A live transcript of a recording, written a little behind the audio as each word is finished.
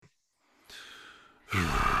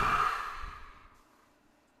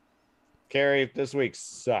Carrie, this week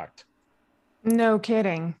sucked. No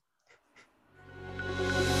kidding.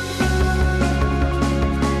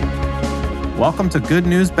 Welcome to Good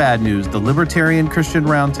News, Bad News, the Libertarian Christian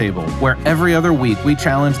Roundtable, where every other week we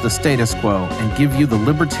challenge the status quo and give you the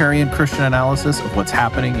libertarian Christian analysis of what's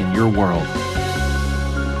happening in your world.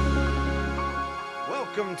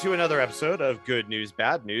 Welcome to another episode of Good News,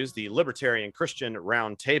 Bad News, the Libertarian Christian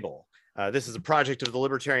Roundtable. This is a project of the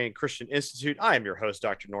Libertarian Christian Institute. I am your host,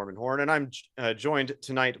 Dr. Norman Horn, and I'm joined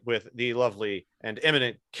tonight with the lovely and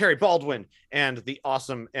eminent Carrie Baldwin and the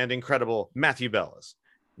awesome and incredible Matthew Bellis.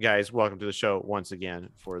 Guys, welcome to the show once again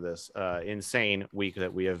for this insane week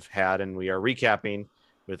that we have had, and we are recapping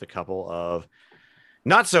with a couple of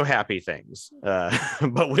not so happy things,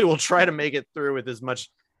 but we will try to make it through with as much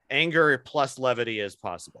anger plus levity as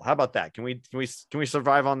possible. How about that? Can we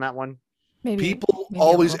survive on that one? People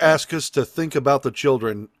always ask us to think about the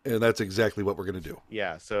children, and that's exactly what we're going to do.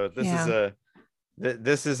 Yeah. So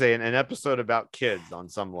this is an episode about kids on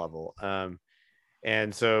some level.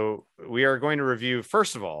 And so we are going to review,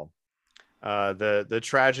 first of all, the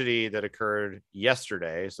tragedy that occurred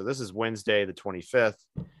yesterday. So this is Wednesday, the 25th.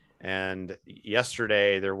 And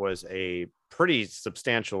yesterday there was a pretty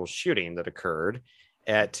substantial shooting that occurred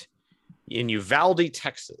in Uvalde,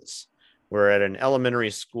 Texas, where at an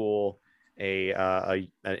elementary school, an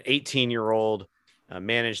 18-year-old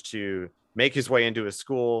managed to make his way into a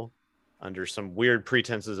school under some weird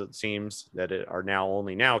pretenses, it seems, that are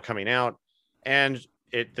only now coming out. And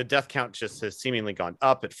the death count just has seemingly gone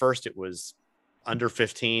up. At first it was under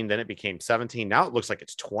 15, then it became 17. Now it looks like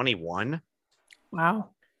it's 21. Wow.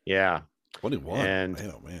 Yeah. 21. And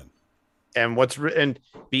man. And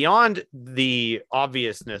beyond the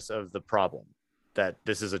obviousness of the problem, that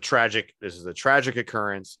this is a tragic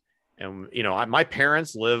occurrence. And, my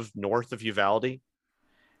parents live north of Uvalde.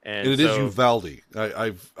 And it is Uvalde.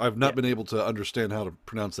 I've not been able to understand how to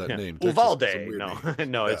pronounce that name. Uvalde.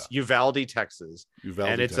 No, it's Uvalde, Texas. Uvalde,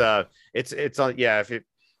 and it's if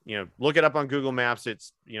you look it up on Google Maps,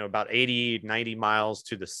 it's about 80-90 miles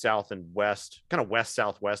to the south and west, kind of west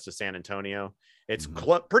southwest of San Antonio. It's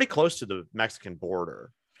pretty close to the Mexican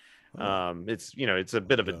border. It's a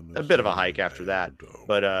bit of a hike after that,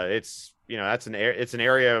 but it's an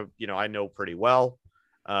area I know pretty well.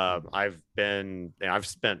 I've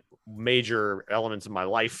spent major elements of my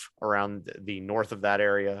life around the north of that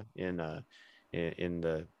area in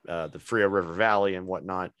the Frio River Valley and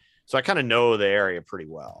whatnot. So I kind of know the area pretty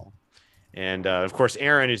well. And of course,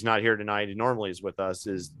 Aaron, who's not here tonight, who normally is with us,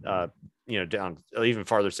 is down even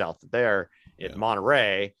farther south there in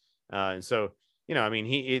Monterey. And so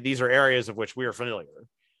these are areas of which we are familiar.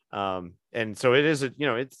 And so it is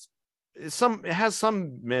it has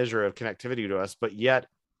some measure of connectivity to us, but yet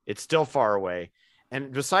it's still far away.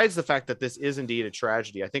 And besides the fact that this is indeed a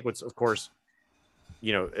tragedy, I think what's, of course,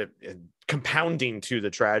 compounding to the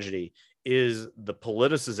tragedy is the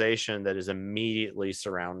politicization that is immediately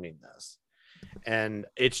surrounding this. And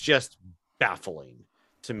it's just baffling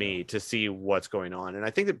to me to see what's going on. And I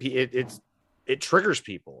think that it triggers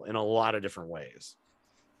people in a lot of different ways.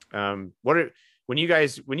 When you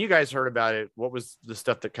guys heard about it, what was the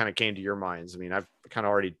stuff that kind of came to your minds? I mean, I've kind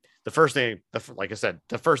of already, like I said,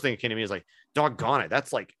 the first thing that came to me is like, doggone it,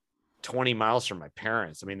 that's like 20 miles from my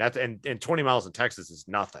parents. I mean, that's, and 20 miles in Texas is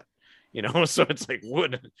nothing, so it's like,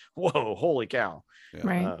 whoa, holy cow. Yeah.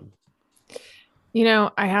 Right.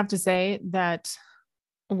 I have to say that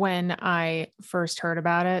when I first heard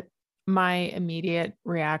about it, my immediate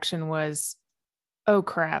reaction was, oh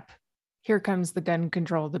crap, here comes the gun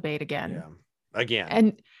control debate again. Yeah.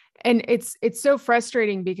 Again. And it's so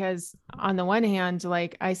frustrating because on the one hand,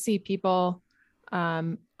 like I see people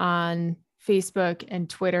on Facebook and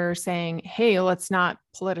Twitter saying, hey, let's not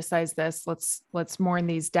politicize this. Let's mourn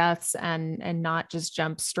these deaths and not just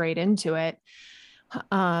jump straight into it.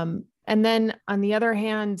 And then on the other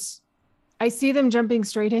hand, I see them jumping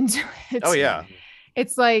straight into it. Oh yeah.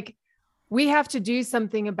 It's like, we have to do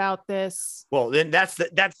something about this. Well, then that's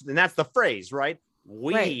the phrase, right?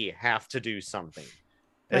 We have to do something,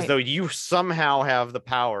 as though you somehow have the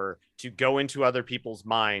power to go into other people's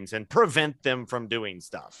minds and prevent them from doing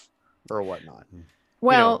stuff or whatnot.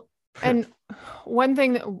 Well, and one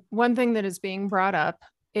thing that is being brought up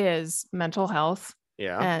is mental health.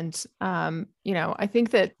 Yeah. And, I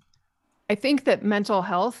think that mental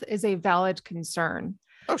health is a valid concern.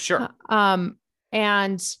 Oh, sure.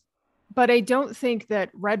 But I don't think that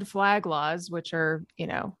red flag laws, which are,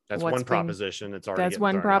 that's one proposition that's already that's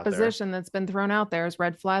one proposition that's been thrown out there is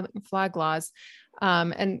red flag laws.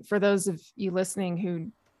 And for those of you listening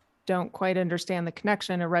who don't quite understand the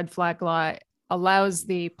connection, a red flag law allows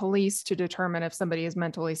the police to determine if somebody is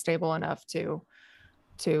mentally stable enough to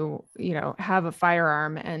have a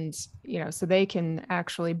firearm, and so they can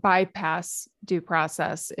actually bypass due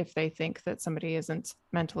process if they think that somebody isn't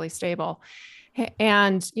mentally stable.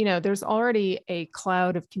 And there's already a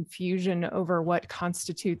cloud of confusion over what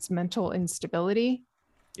constitutes mental instability.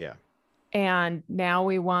 Yeah. And now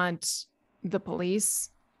we want the police,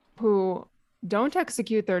 who don't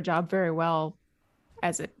execute their job very well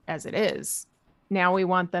as it is. Now we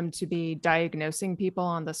want them to be diagnosing people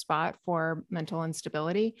on the spot for mental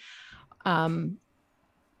instability. It's,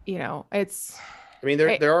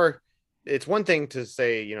 it's one thing to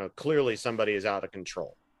say, clearly somebody is out of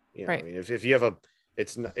control. Right. I mean, if you have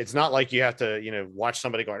it's not like you have to, watch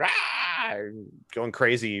somebody going, going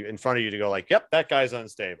crazy in front of you to go like, yep, that guy's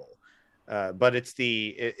unstable. But it's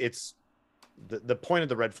the point of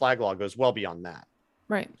the red flag law goes well beyond that.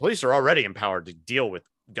 Right. Police are already empowered to deal with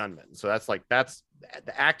gunmen. So that's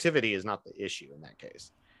the activity is not the issue in that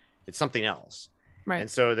case. It's something else. Right. And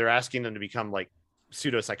so they're asking them to become like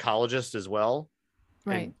pseudo psychologists as well.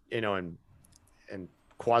 Right. And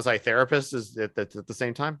quasi therapists is at the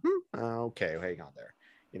same time. Okay. Hang on there,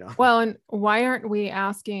 Well, and why aren't we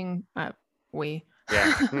asking, yeah.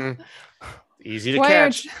 Easy to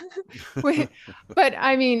catch. But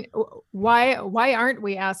I mean, why aren't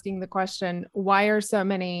we asking the question, why are so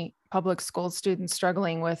many public school students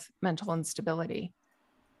struggling with mental instability?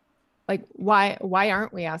 Like, why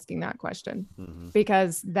aren't we asking that question? Mm-hmm.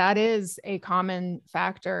 Because that is a common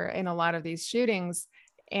factor in a lot of these shootings.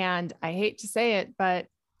 And I hate to say it, but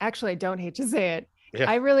actually I don't hate to say it. Yeah.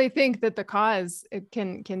 I really think that the cause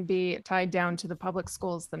can be tied down to the public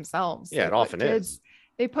schools themselves. Yeah, it often is.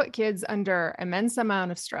 They put kids under immense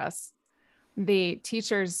amount of stress. The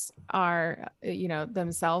teachers are,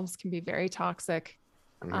 themselves can be very toxic,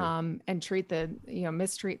 Mm-hmm. and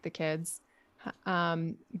mistreat the kids.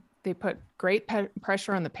 They put great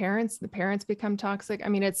pressure on the parents. The parents become toxic. I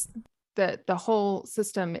mean, it's the whole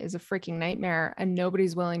system is a freaking nightmare, and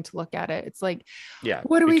nobody's willing to look at it. It's like,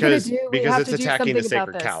 what are we going to do? Because it's attacking the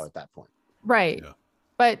sacred cow at that point. Right. Yeah.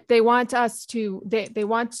 But they want us to, they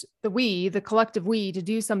want the collective we to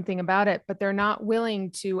do something about it, but they're not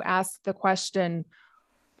willing to ask the question,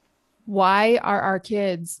 why are our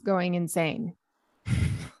kids going insane?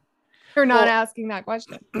 They're not asking that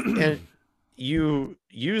question. And you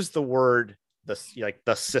use the word, the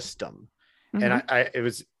system. Mm-hmm. And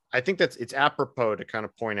I think it's apropos to kind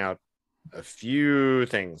of point out a few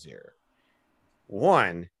things here.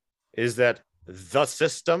 One is that the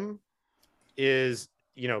system is,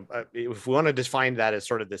 if we want to define that as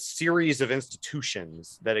sort of the series of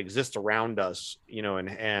institutions that exist around us,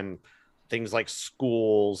 and things like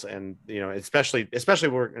schools and, especially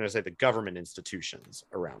we're going to say the government institutions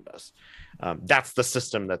around us. That's the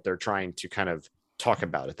system that they're trying to kind of talk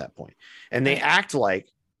about at that point. And they act like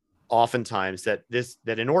oftentimes that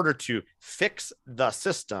in order to fix the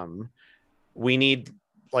system, we need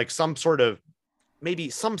like some sort of,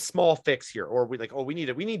 maybe some small fix here, or we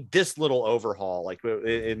need this little overhaul. Like,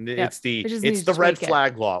 and it's the red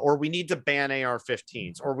flag law, or we need to ban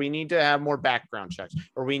AR-15s, or we need to have more background checks,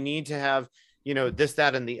 or we need to have, this,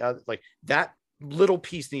 that, and the other. Like that little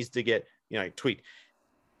piece needs to get, tweaked.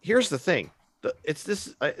 Here's the thing. This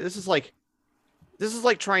is like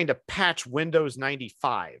trying to patch Windows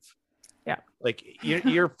 95. Yeah. Like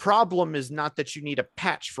your problem is not that you need a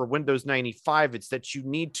patch for Windows 95. It's that you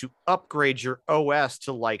need to upgrade your OS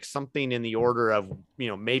to like something in the order of,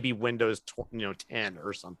 maybe Windows 10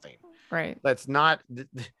 or something. Right. That's not.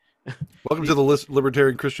 Welcome to the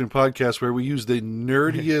Libertarian Christian Podcast, where we use the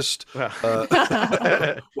nerdiest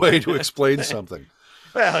way to explain something.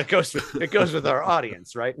 Well, it goes with our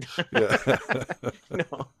audience, right? Yeah.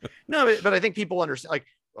 No, but I think people understand. Like,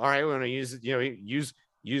 all right, we want to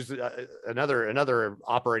use another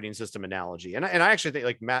operating system analogy, and I actually think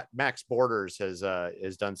like Max Borders has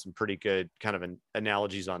done some pretty good kind of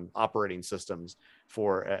analogies on operating systems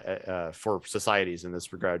for societies in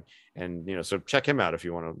this regard, and so check him out if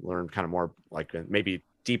you want to learn kind of more, like maybe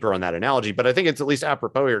deeper on that analogy. But I think it's at least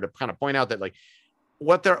apropos here to kind of point out that like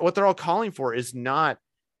what they're all calling for is not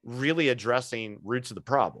really addressing roots of the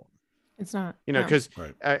problem. It's not, because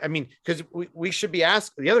Right. I mean, because we should be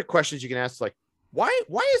asked the other questions you can ask, like, why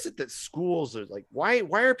is it that schools are like, why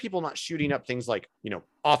are people not shooting up things like,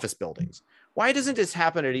 office buildings? Why doesn't this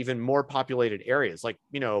happen at even more populated areas, like,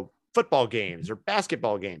 football games or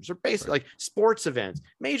basketball games or basically like sports events,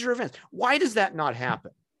 major events? Why does that not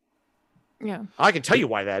happen? Yeah. I can tell you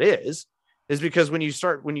why that is because when you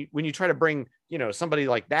try to bring, somebody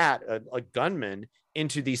like that, a gunman,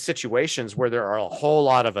 into these situations where there are a whole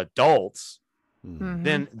lot of adults,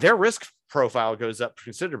 then their risk profile goes up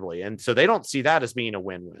considerably. And so they don't see that as being a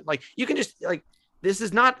win-win. Like, you can just, like, this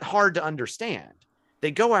is not hard to understand.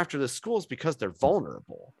 They go after the schools because they're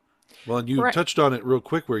vulnerable. Well, and you touched on it real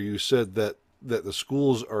quick where you said that the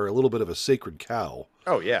schools are a little bit of a sacred cow.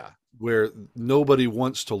 Oh, yeah. Where nobody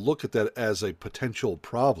wants to look at that as a potential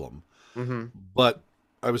problem. But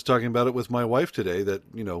I was talking about it with my wife today that,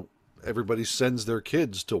 you know, everybody sends their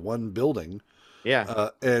kids to one building. Yeah.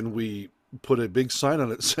 And we put a big sign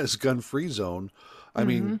on it that says gun-free zone. I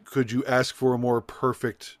mean, could you ask for a more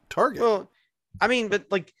perfect target? Well, I mean, but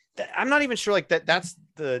like, I'm not even sure like that's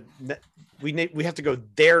we have to go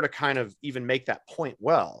there to kind of even make that point.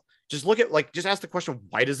 Well, just look at, like, just ask the question,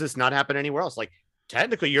 why does this not happen anywhere else? Like,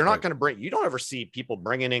 technically, you're not going to you don't ever see people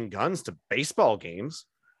bringing in guns to baseball games.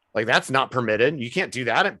 Like, that's not permitted. You can't do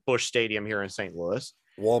that at Busch Stadium here in St. Louis.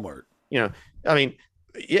 Walmart. You know, I mean,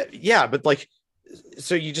 yeah, but like,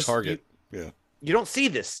 so you just Target. You don't see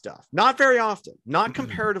this stuff, not very often, not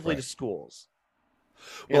comparatively to schools.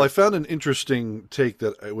 Well, I found an interesting take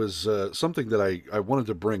that it was something that I wanted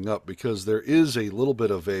to bring up, because there is a little bit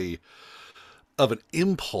of an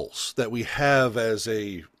impulse that we have as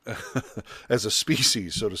a as a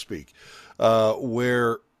species, so to speak,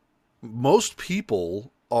 where most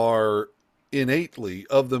people are innately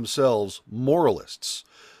of themselves moralists.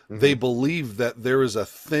 They believe that there is a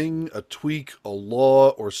thing, a tweak, a law,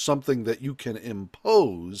 or something that you can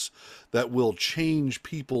impose that will change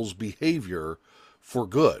people's behavior for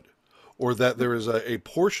good, or that there is a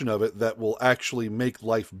portion of it that will actually make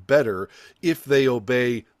life better if they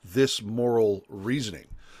obey this moral reasoning.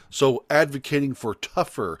 So advocating for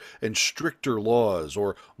tougher and stricter laws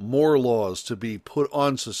or more laws to be put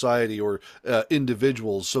on society or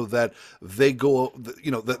individuals so that they go,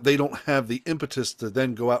 you know, that they don't have the impetus to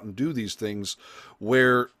then go out and do these things,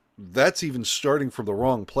 where that's even starting from the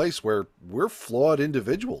wrong place, where we're flawed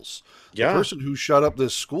individuals. The person who shut up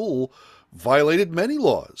this school violated many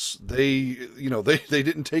laws. They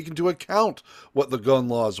didn't take into account what the gun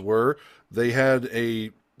laws were. They had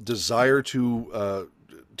a desire to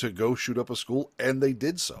go shoot up a school, and they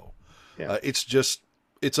did so.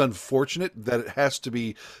 It's unfortunate that it has to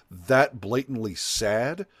be that blatantly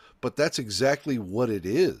sad, but that's exactly what it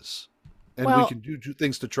is. And we can do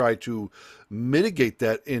things to try to mitigate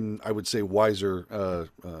that in, I would say, wiser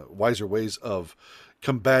ways of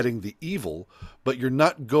combating the evil, but you're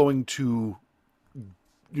not going to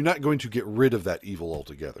get rid of that evil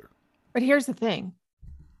altogether. But here's the thing,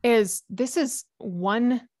 is this is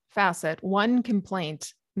one facet, one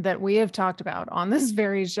complaint that we have talked about on this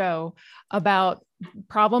very show about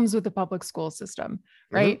problems with the public school system,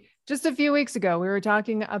 right? Just a few weeks ago, we were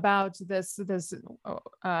talking about this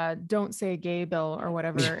don't say gay bill or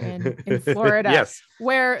whatever in Florida,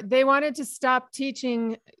 where they wanted to stop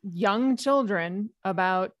teaching young children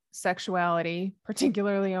about sexuality,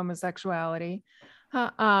 particularly homosexuality.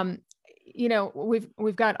 You know,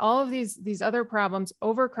 we've got all of these other problems,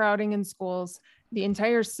 overcrowding in schools. The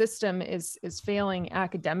entire system is failing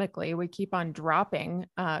academically. We keep on dropping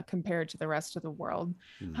compared to the rest of the world.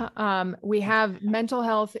 We have mental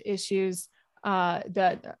health issues,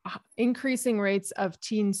 the increasing rates of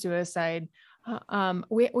teen suicide.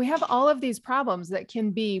 We have all of these problems that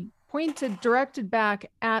can be directed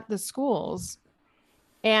back at the schools.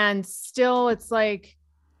 And still it's like,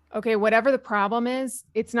 okay, whatever the problem is,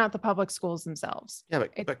 it's not the public schools themselves. Yeah,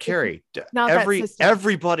 but Carrie,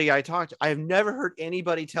 everybody I talked to, I have never heard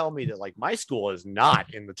anybody tell me that, like, my school is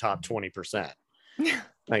not in the top 20%.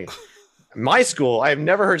 Like, my school, I have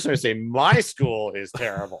never heard somebody say my school is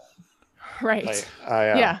terrible. Right. Like,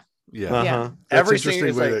 Everything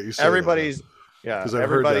is like, that you say everybody's that. Because I've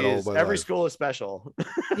heard that all my every life. School is special.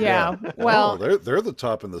 Well, they're the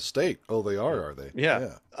top in the state. Oh, they are they?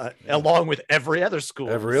 Yeah. Along with every other school.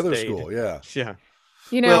 Every other school, yeah.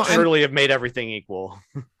 You know, truly have made everything equal.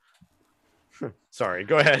 Sorry,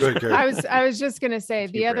 go ahead. I was just going to say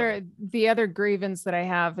the other grievance that I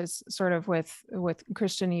have is sort of with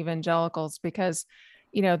Christian evangelicals, because,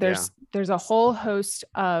 you know, there's a whole host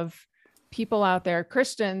of people out there,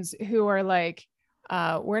 Christians, who are like,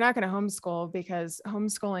 we're not going to homeschool because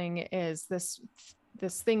homeschooling is this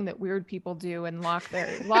thing that weird people do and lock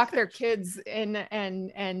their kids in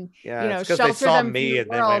and you know, shelter they saw them me and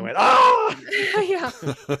then they went, oh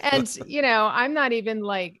and you know, I'm not even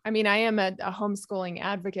like, I mean, I am a homeschooling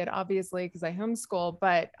advocate, obviously, because I homeschool,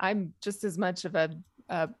 but I'm just as much of a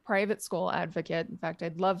private school advocate. In fact,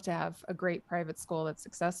 I'd love to have a great private school that's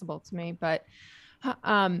accessible to me, but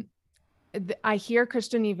I hear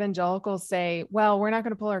Christian evangelicals say, well, we're not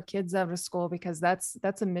going to pull our kids out of school because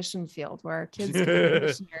that's a mission field where our kids can be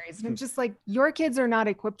missionaries. And I'm just like, your kids are not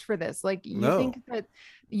equipped for this. Like,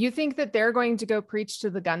 you think that they're going to go preach to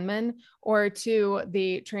the gunman or to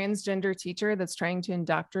the transgender teacher that's trying to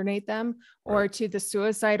indoctrinate them, or to the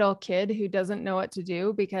suicidal kid who doesn't know what to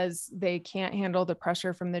do because they can't handle the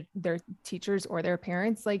pressure from their teachers or their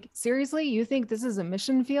parents. Like, seriously, you think this is a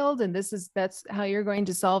mission field and that's how you're going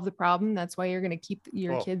to solve the problem? That's why you're going to keep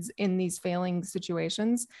your kids in these failing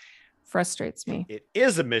situations? Frustrates me. It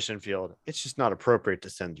is a mission field. It's just not appropriate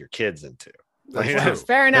to send your kids into. That's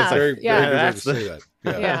fair enough. Very good to say that.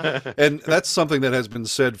 Yeah. And that's something that has been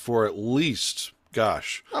said for at least,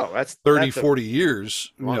 that's 30, 40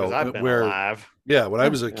 years. I've been alive. Yeah, when I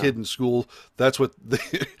was a kid in school, that's what was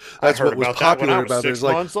popular about it. It's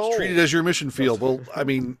like, treat it as your mission field. Well, I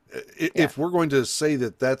mean, if we're going to say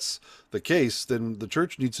that that's the case, then the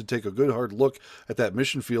church needs to take a good hard look at that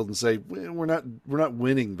mission field and say, we're not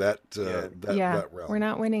winning that realm. We're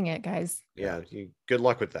not winning it, guys. Yeah, good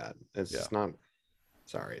luck with that. It's just not.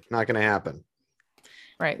 Sorry, it's not going to happen.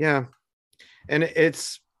 Right. Yeah, and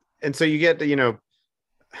so you get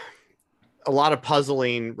a lot of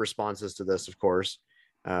puzzling responses to this. Of course,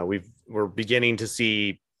 we're beginning to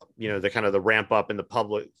see the kind of the ramp up in the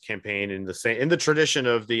public campaign in the tradition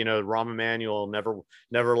of the Rahm Emanuel,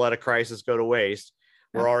 never let a crisis go to waste.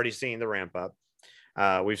 We're already seeing the ramp up.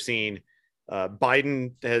 We've seen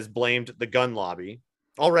Biden has blamed the gun lobby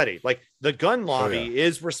already. Like, the gun lobby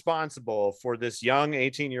is responsible for this young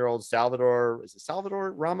 18-year-old Salvador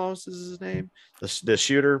Ramos is his name, the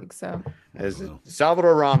shooter. I think so.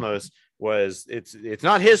 Salvador Ramos it's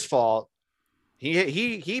not his fault.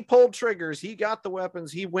 He pulled triggers, he got the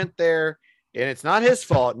weapons, he went there, and it's not his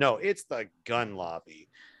fault. No, it's the gun lobby.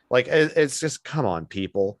 Like, it's just, come on,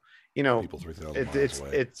 people. People 3,000 miles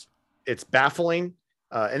away. It's baffling.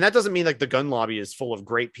 And that doesn't mean like the gun lobby is full of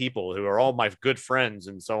great people who are all my good friends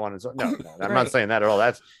and so on and so. No, I'm not saying that at all.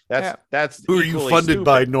 That's who are you funded stupid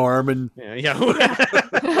by, Norm? And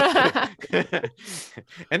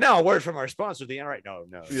and now a word from our sponsor, the NRA. No,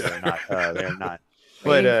 they're not. They're not.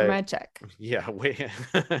 But for my check. Yeah,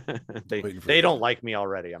 they don't like me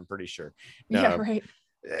already. I'm pretty sure. No, yeah, right.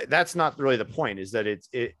 That's not really the point. Is that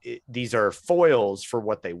these are foils for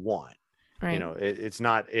what they want. Right. It's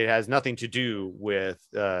not. It has nothing to do with.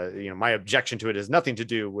 My objection to it has nothing to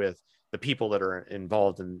do with the people that are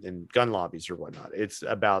involved in gun lobbies or whatnot. It's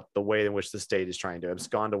about the way in which the state is trying to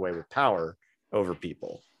abscond away with power over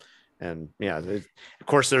people. And of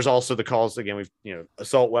course, there's also the calls again. We've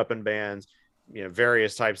assault weapon bans,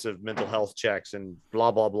 various types of mental health checks, and blah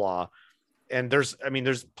blah blah. And there's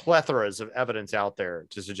plethoras of evidence out there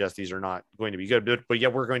to suggest these are not going to be good, but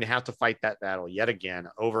yet we're going to have to fight that battle yet again,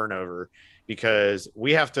 over and over, because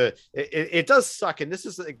we have to. It does suck, and this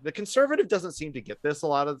is the conservative doesn't seem to get this a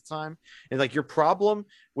lot of the time. And like, your problem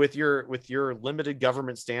with your limited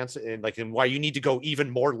government stance, and why you need to go even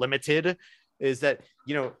more limited, is that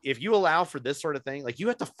if you allow for this sort of thing, like, you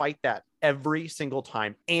have to fight that every single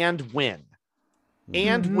time and win,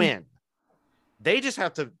 and win. They just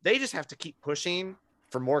have to keep pushing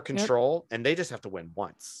for more control, and they just have to win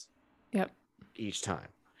once. Yep. Each time.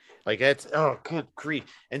 Like, it's good grief.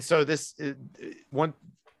 And so this is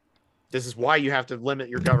why you have to limit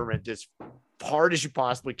your government as hard as you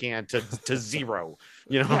possibly can to zero,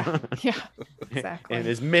 Yeah, exactly. in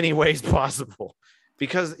as many ways possible,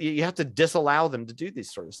 because you have to disallow them to do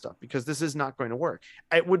this sort of stuff, because this is not going to work.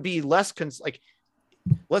 It would be less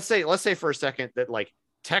let's say for a second that like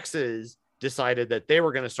Texas decided that they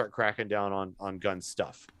were going to start cracking down on gun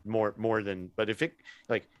stuff more than, but if it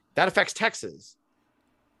like that affects Texas,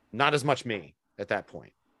 not as much me at that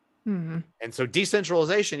point. Mm-hmm. And so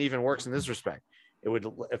decentralization even works in this respect. It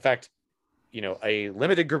would affect, a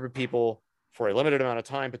limited group of people for a limited amount of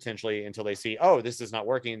time, potentially, until they see, oh, this is not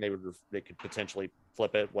working. They could potentially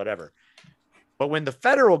flip it, whatever. But when the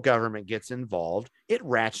federal government gets involved, it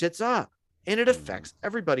ratchets up, and it affects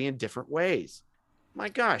everybody in different ways. My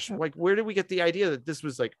gosh, like, where did we get the idea that this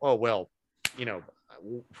was like, oh, well,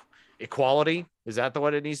 equality? Is that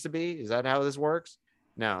what it needs to be? Is that how this works?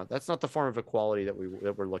 No, that's not the form of equality that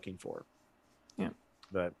we're looking for. Yeah.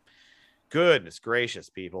 But goodness gracious,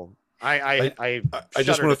 people. I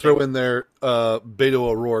just want to throw in there, Beto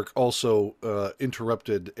O'Rourke also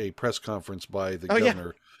interrupted a press conference by the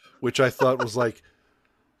governor, which I thought was like,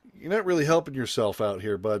 you're not really helping yourself out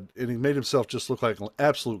here, bud. And he made himself just look like an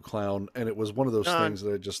absolute clown. And it was one of those things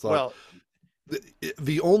that I just thought,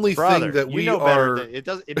 the only thing that we are,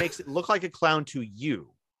 it makes it look like a clown to you.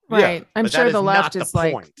 Right. I'm But sure that is the left not is the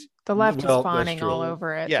like, point. the left Well, is that's fawning true. all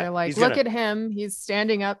over it. Yeah, They're like, he's look gonna- at him. He's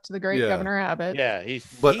standing up to the great Yeah. Governor Abbott. Yeah,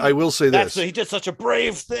 But I will say this. he did such a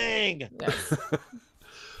brave thing. Yes.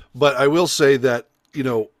 But I will say that,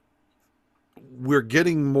 we're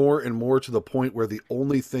getting more and more to the point where the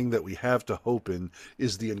only thing that we have to hope in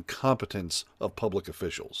is the incompetence of public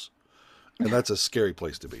officials. And that's a scary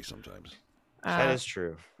place to be sometimes. That is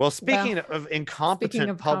true. Well, speaking of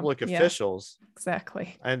incompetent public officials,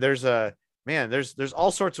 exactly. and there's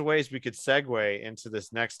all sorts of ways we could segue into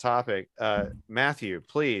this next topic. Matthew,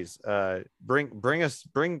 please bring. You're going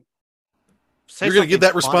to give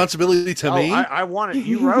that responsibility to me? I want it.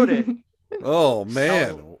 You wrote it. Oh man.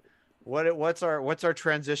 So, what's our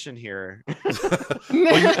transition here? Do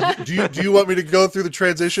you want me to go through the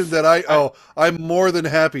transition that I'm more than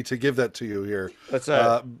happy to give that to you here. Let's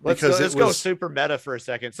go super meta for a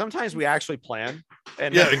second. Sometimes we actually plan.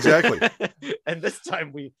 And yeah, exactly. And this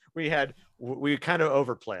time we kind of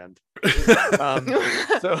overplanned.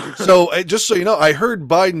 So just so you know, I heard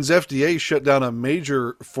Biden's FDA shut down a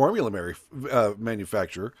major formula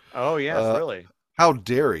manufacturer. Oh yes, really? How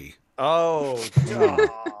dare he? Oh.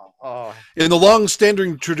 In the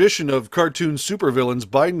long-standing tradition of cartoon supervillains,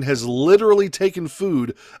 Biden has literally taken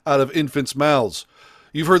food out of infants' mouths.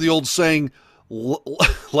 You've heard the old saying,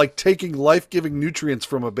 like taking life-giving nutrients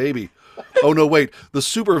from a baby. Oh, no, wait. The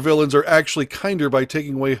supervillains are actually kinder by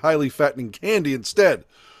taking away highly fattening candy instead.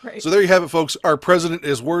 Right. So there you have it, folks. Our president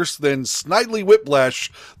is worse than Snidely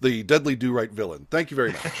Whiplash, the deadly do-right villain. Thank you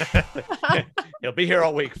very much. He'll be here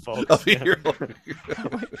all week, folks. I'll be here all week.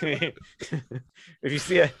 If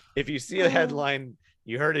you see a headline,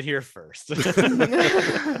 you heard it here first.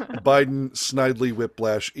 Biden Snidely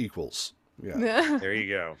Whiplash equals. Yeah. There you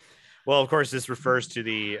go. Well, of course, this refers to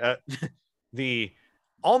the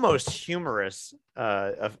almost humorous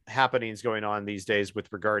of happenings going on these days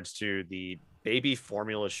with regards to the baby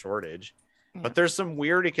formula shortage. Yeah. But there's some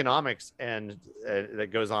weird economics and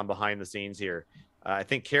that goes on behind the scenes here. I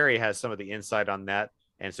think Carrie has some of the insight on that.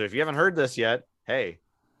 And so if you haven't heard this yet, hey,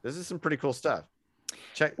 this is some pretty cool stuff.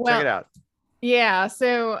 Check it out. Yeah.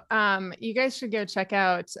 So you guys should go check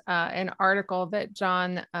out an article that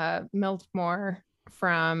John Miltmore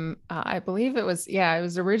from, I believe it was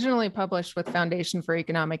originally published with Foundation for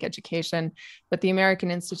Economic Education, but the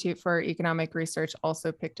American Institute for Economic Research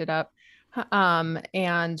also picked it up.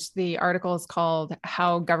 And the article is called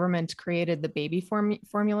How Government Created the Baby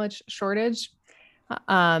Formula Shortage.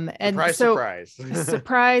 And surprise.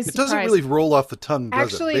 It doesn't really roll off the tongue,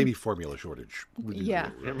 does actually, it? Baby formula shortage.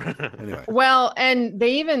 Yeah. Anyway. Well, and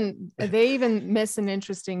they even miss an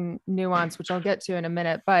interesting nuance, which I'll get to in a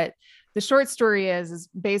minute. But the short story is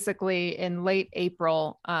basically in late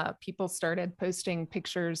April, people started posting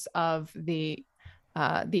pictures of the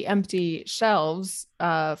empty shelves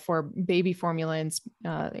for baby formula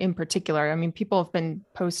in particular. I mean, people have been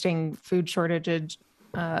posting food shortage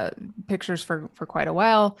pictures for quite a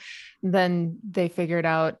while. Then they figured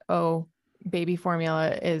out, baby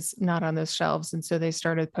formula is not on those shelves. And so they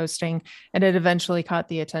started posting, and it eventually caught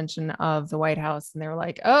the attention of the White House. And they were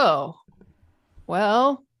like, oh,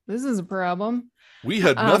 well, this is a problem. We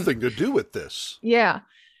had nothing to do with this. Yeah.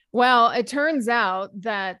 Well, it turns out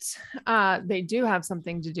that they do have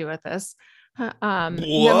something to do with this.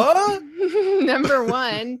 What? Number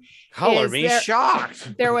one, color me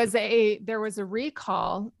shocked. There was a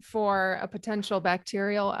recall for a potential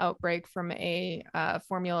bacterial outbreak from a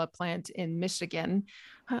formula plant in Michigan,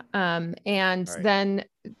 and then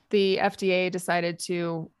the FDA decided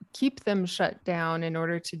to keep them shut down in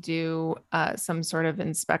order to do some sort of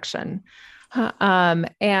inspection.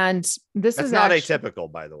 And that's is not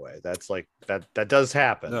atypical, by the way. That's like that does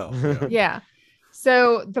happen. No. Yeah.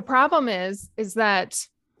 So the problem is that,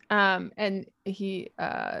 and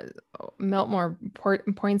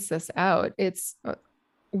Miltmore points this out. It's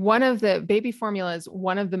one of the baby formula is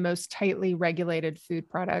one of the most tightly regulated food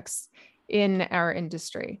products in our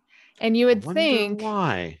industry. And you would think,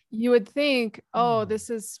 this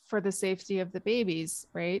is for the safety of the babies,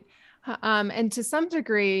 right? And to some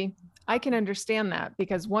degree, I can understand that,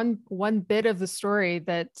 because one bit of the story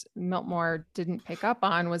that Miltmore didn't pick up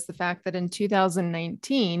on was the fact that in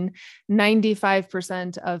 2019,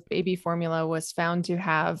 95% of baby formula was found to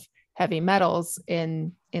have heavy metals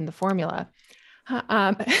in the formula.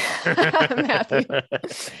 Matthew.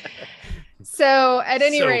 So at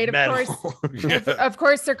any rate, of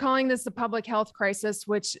course, they're calling this a public health crisis,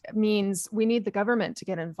 which means we need the government to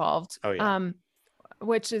get involved. Oh, yeah.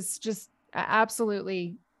 Which is just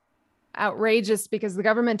absolutely outrageous because the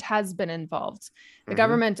government has been involved. The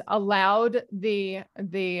government allowed the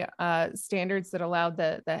standards that allowed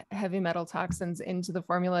the heavy metal toxins into the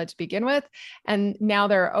formula to begin with, and now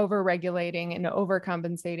they're over regulating and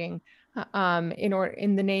overcompensating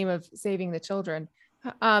in the name of saving the children.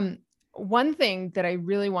 One thing that I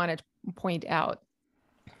really want to point out,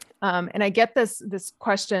 and I get this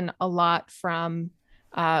question a lot from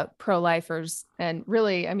pro-lifers, and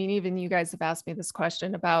really, I mean, even you guys have asked me this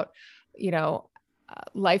question about,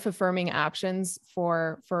 life affirming options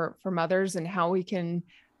for mothers and how we can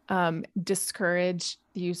discourage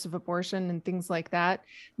the use of abortion and things like that.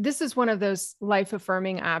 This is one of those life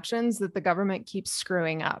affirming options that the government keeps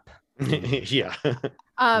screwing up. Yeah.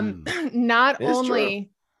 Not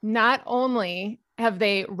only have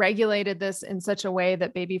they regulated this in such a way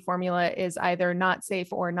that baby formula is either not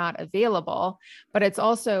safe or not available, but it's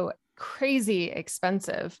also crazy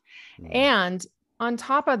expensive. And on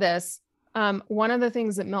top of this, one of the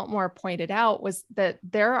things that Miltmore pointed out was that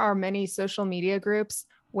there are many social media groups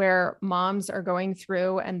where moms are going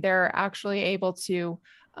through and they're actually able to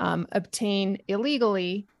obtain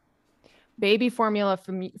illegally baby formula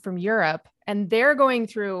from Europe. And they're going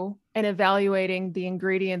through and evaluating the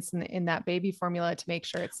ingredients in that baby formula to make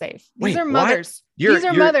sure it's safe. These are mothers. These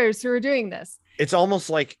are mothers who are doing this. It's almost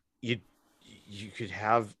like you could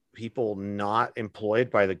have people not employed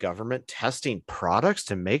by the government testing products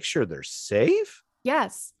to make sure they're safe.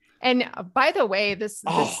 Yes. And by the way, this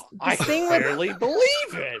I thing barely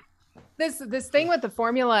believe it. This thing with the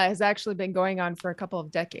formula has actually been going on for a couple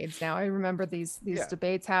of decades now. I remember these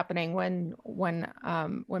debates happening when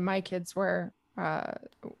my kids were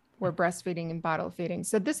breastfeeding and bottle feeding.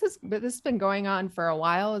 So this has been going on for a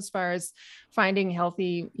while as far as finding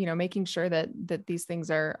healthy, making sure that these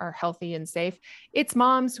things are healthy and safe. It's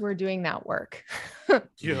moms who are doing that work.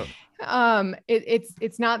 Yeah.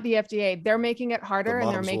 It's not the FDA. They're making it harder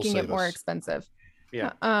and they're making it more expensive.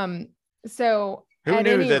 Yeah. So who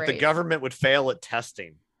knew that the government would fail at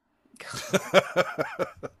testing?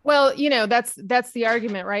 Well, that's the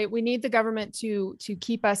argument, right? We need the government to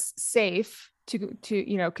keep us safe,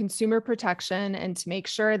 to consumer protection, and to make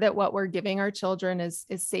sure that what we're giving our children is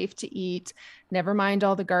safe to eat. Never mind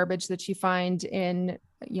all the garbage that you find in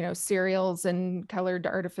cereals and colored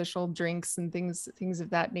artificial drinks and things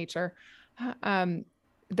of that nature.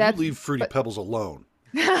 That leave Fruity Pebbles alone.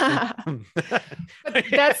 But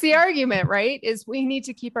that's the argument, right? Is we need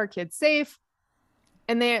to keep our kids safe,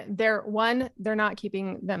 and they're not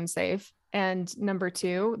keeping them safe, and number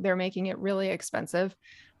two, they're making it really expensive.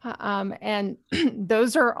 And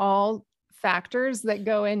those are all factors that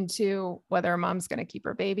go into whether a mom's going to keep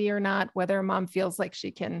her baby or not, whether a mom feels like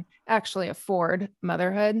she can actually afford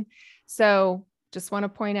motherhood. So just want to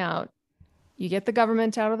point out, you get the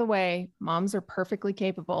government out of the way, moms are perfectly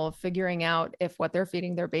capable of figuring out if what they're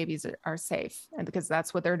feeding their babies are safe. And because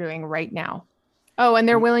that's what they're doing right now. Oh, and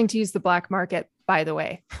they're willing to use the black market, by the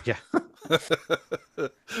way. Yeah.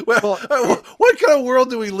 Well, what kind of world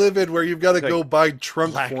do we live in where you've got to go buy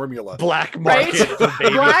trunk formula? Black market.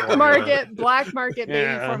 Right? Black market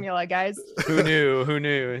baby formula, guys. Who knew?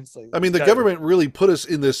 It's like, I mean, the government really put us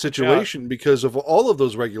in this situation because of all of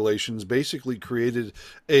those regulations basically created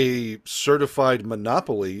a certified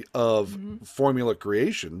monopoly of formula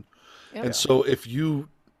creation. Yep. And so if you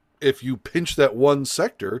pinch that one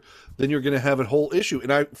sector, then you're going to have a whole issue.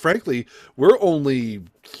 And frankly, we're only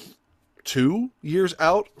 2 years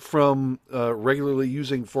out from regularly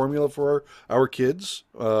using formula for our kids.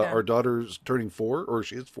 Our daughter's turning 4, or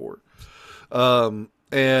she is 4.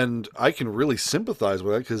 And I can really sympathize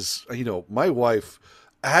with that because, my wife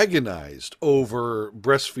agonized over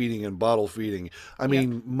breastfeeding and bottle feeding. I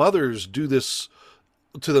mean, mothers do this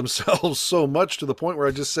to themselves so much to the point where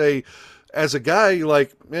I just say, as a guy,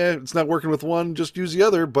 it's not working with one, just use the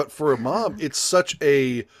other. But for a mom, it's such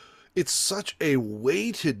a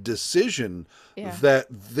weighted decision that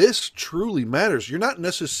this truly matters. You're not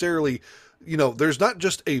necessarily, there's not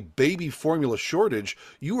just a baby formula shortage.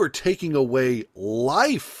 You are taking away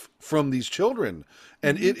life from these children.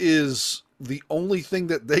 And it is the only thing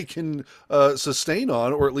that they can sustain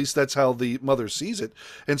on, or at least that's how the mother sees it.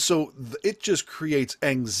 And so it just creates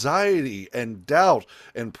anxiety and doubt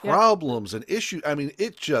and problems and issues. I mean,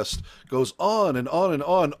 it just goes on and on and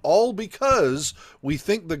on, all because we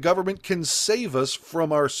think the government can save us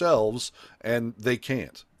from ourselves, and they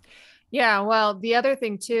can't. Yeah, well, the other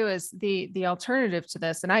thing too is the alternative to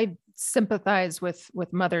this, and I sympathize with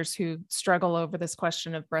mothers who struggle over this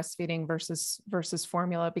question of breastfeeding versus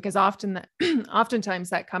formula, because oftentimes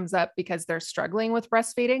that comes up because they're struggling with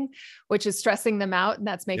breastfeeding, which is stressing them out, and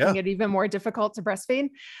that's making it even more difficult to breastfeed.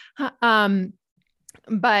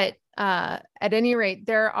 But at any rate,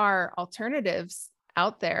 there are alternatives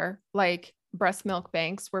out there, like breast milk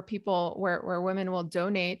banks, where women will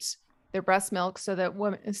donate their breast milk so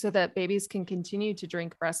that babies can continue to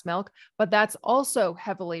drink breast milk. But that's also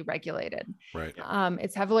heavily regulated. Right.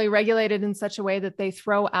 It's heavily regulated in such a way that they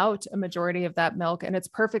throw out a majority of that milk, and it's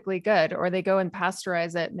perfectly good, or they go and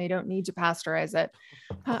pasteurize it, and they don't need to pasteurize it.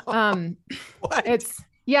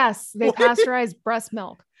 Yes, they pasteurize breast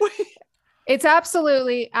milk. It's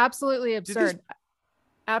absolutely absurd.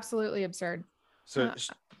 Absolutely absurd. So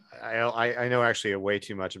I know actually way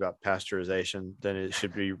too much about pasteurization than it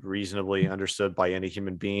should be reasonably understood by any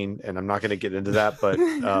human being. And I'm not going to get into that, but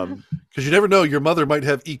because you never know, your mother might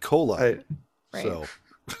have E. coli. Right. So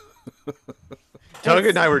Doug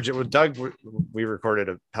and I we recorded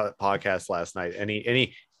a podcast last night, and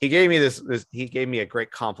he gave me he gave me a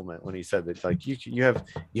great compliment when he said that, like, you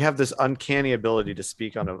have this uncanny ability to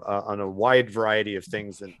speak on a wide variety of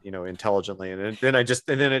things, and intelligently. And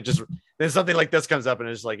then something like this comes up, and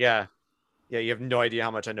it's like, yeah, you have no idea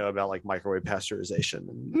how much I know about like microwave pasteurization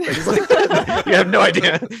and things like that. You have no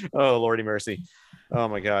idea. Oh, Lordy mercy. Oh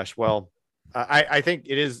my gosh. Well, I think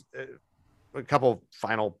it is a couple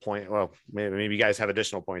final points. Well, maybe you guys have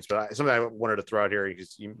additional points, but something I wanted to throw out here,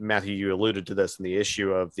 because Matthew, you alluded to this in the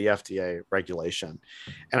issue of the FDA regulation.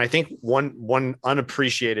 And I think one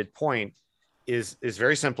unappreciated point is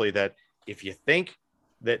very simply that if you think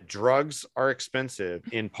that drugs are expensive,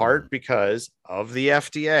 in part because of the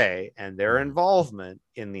FDA and their involvement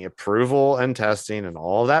in the approval and testing and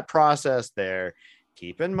all that process there,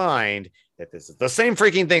 keep in mind that this is the same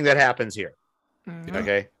freaking thing that happens here. Mm-hmm.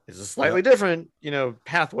 Okay, it's a slightly different,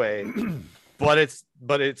 pathway, but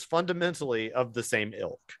it's fundamentally of the same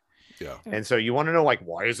ilk. Yeah. And so you want to know, like,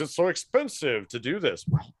 why is it so expensive to do this?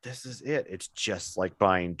 Well, this is it. It's just like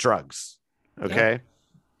buying drugs. Okay.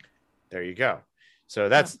 Yeah. There you go. So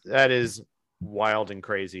that is wild and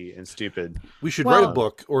crazy and stupid. We should write a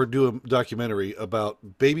book or do a documentary about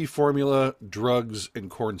baby formula, drugs, and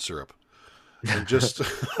corn syrup. And just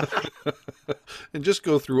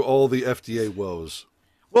go through all the FDA woes.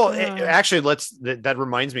 Well, actually, that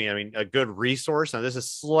reminds me. I mean, a good resource. Now, this is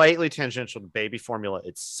slightly tangential to baby formula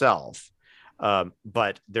itself,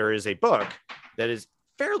 but there is a book that is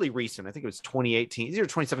fairly recent. I think it was 2018, either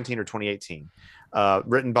 2017 or 2018,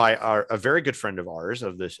 written by a very good friend of ours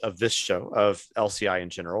of this show, of LCI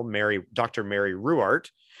in general, Dr. Mary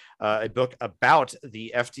Ruart. A book about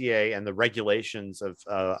the FDA and the regulations of,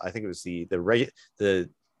 I think it was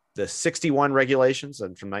the 61 regulations,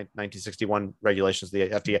 and from 1961 regulations of the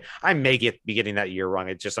FDA. I may be getting that year wrong.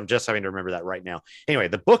 I'm just having to remember that right now. Anyway,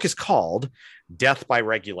 the book is called Death by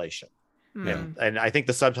Regulation. And I think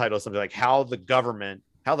the subtitle is something like how the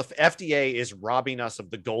FDA is robbing us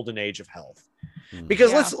of the golden age of health.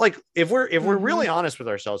 Because if we're really honest with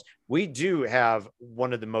ourselves, we do have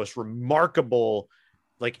one of the most remarkable,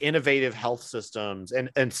 like, innovative health systems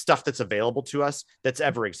and stuff that's available to us that's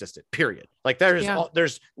ever existed, period. Like,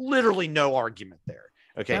 there's literally no argument there.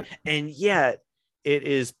 Okay. Yep. And yet it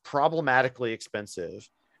is problematically expensive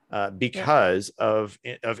because of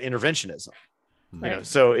interventionism. Right.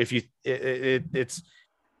 So if you, it's,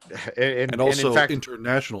 and also in fact,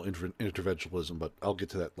 international interventionism, but I'll get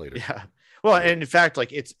to that later. Yeah. Well, and in fact,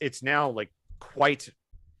 like, it's now like quite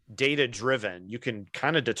data driven. You can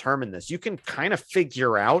kind of determine this. You can kind of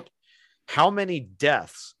figure out how many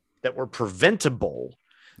deaths that were preventable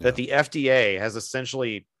that the FDA has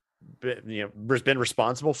essentially been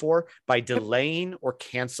responsible for by delaying or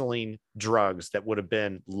canceling drugs that would have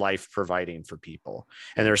been life providing for people.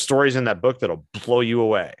 And there are stories in that book that'll blow you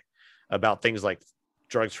away about things like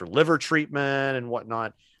drugs for liver treatment and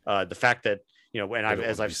whatnot. The fact that,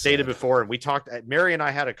 as I've stated before, and we talked, Mary and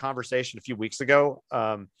I had a conversation a few weeks ago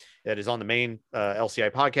that is on the main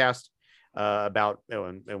LCI podcast about,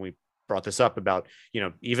 and we brought this up about,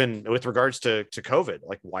 even with regards to COVID,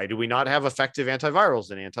 like, why do we not have effective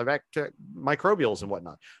antivirals and antimicrobials and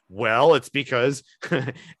whatnot? Well, it's because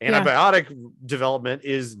antibiotic development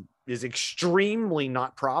is extremely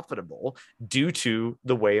not profitable due to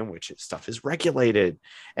the way in which stuff is regulated.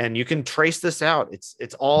 And you can trace this out.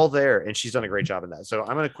 It's all there. And she's done a great job in that. So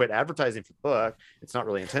I'm going to quit advertising for the book. It's not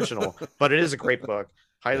really intentional, but it is a great book.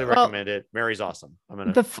 Highly recommend it. Mary's awesome.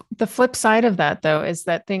 The flip side of that, though, is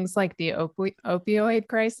that things like the opioid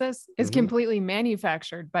crisis is completely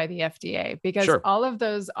manufactured by the FDA, because all of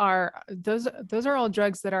those are all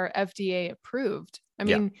drugs that are FDA approved. I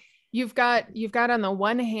mean, you've got on the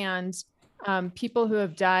one hand, people who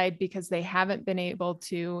have died because they haven't been able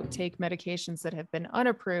to take medications that have been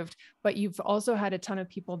unapproved, but you've also had a ton of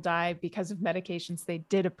people die because of medications they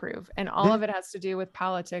did approve. And all of it has to do with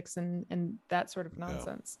politics and that sort of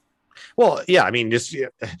nonsense. Well, yeah, I mean, just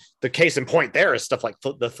the case in point there is stuff like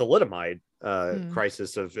the thalidomide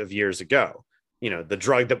crisis of years ago. You know, the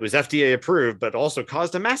drug that was FDA approved, but also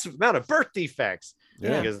caused a massive amount of birth defects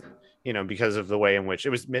because of the way in which it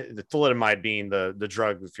was, the thalidomide being the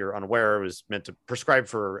drug, if you're unaware, it was meant to prescribe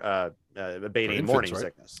for abating infants, morning right?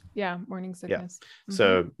 sickness. Yeah, morning sickness. Yeah.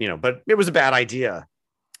 So, but it was a bad idea.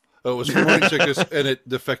 Oh, it was for morning sickness and it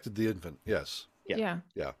affected the infant. Yes. Yeah.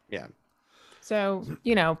 So,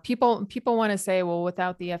 people want to say, well,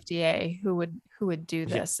 without the FDA, who would do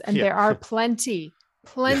this? And there are plenty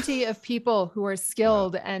of people who are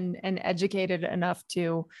skilled and educated enough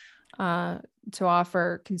to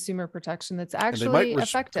offer consumer protection that's actually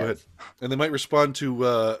effective. And they might respond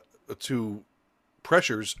to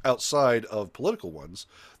pressures outside of political ones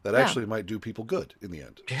that actually might do people good in the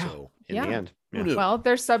end. Yeah. So, in the end. Yeah. Well,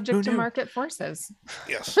 they're subject to market forces.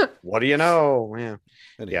 Yes. What do you know? Yeah.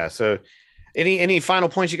 Anyway. Yeah. So any final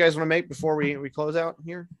points you guys want to make before we close out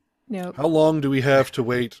here? No. How long do we have to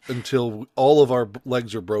wait until all of our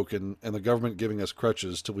legs are broken and the government giving us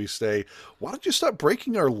crutches till we say, why don't you stop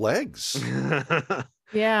breaking our legs?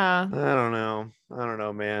 Yeah. I don't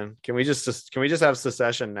know, man. Can we just have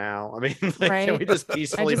secession now? I mean, right? Can we just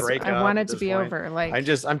peacefully break up? I want it to be point? over. Like,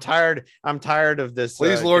 I'm tired of this.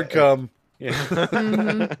 Please, Lord, come. Yeah.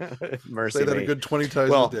 Mercy. Say that a good 20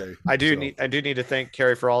 times a day. I do need to thank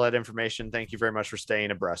Carrie for all that information. Thank you very much for staying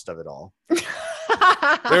abreast of it all.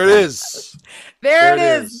 There it is. There it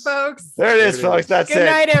is, folks. There it is, folks. That's it. Good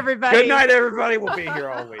night, everybody. Good night, everybody. We'll be here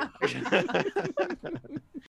all week.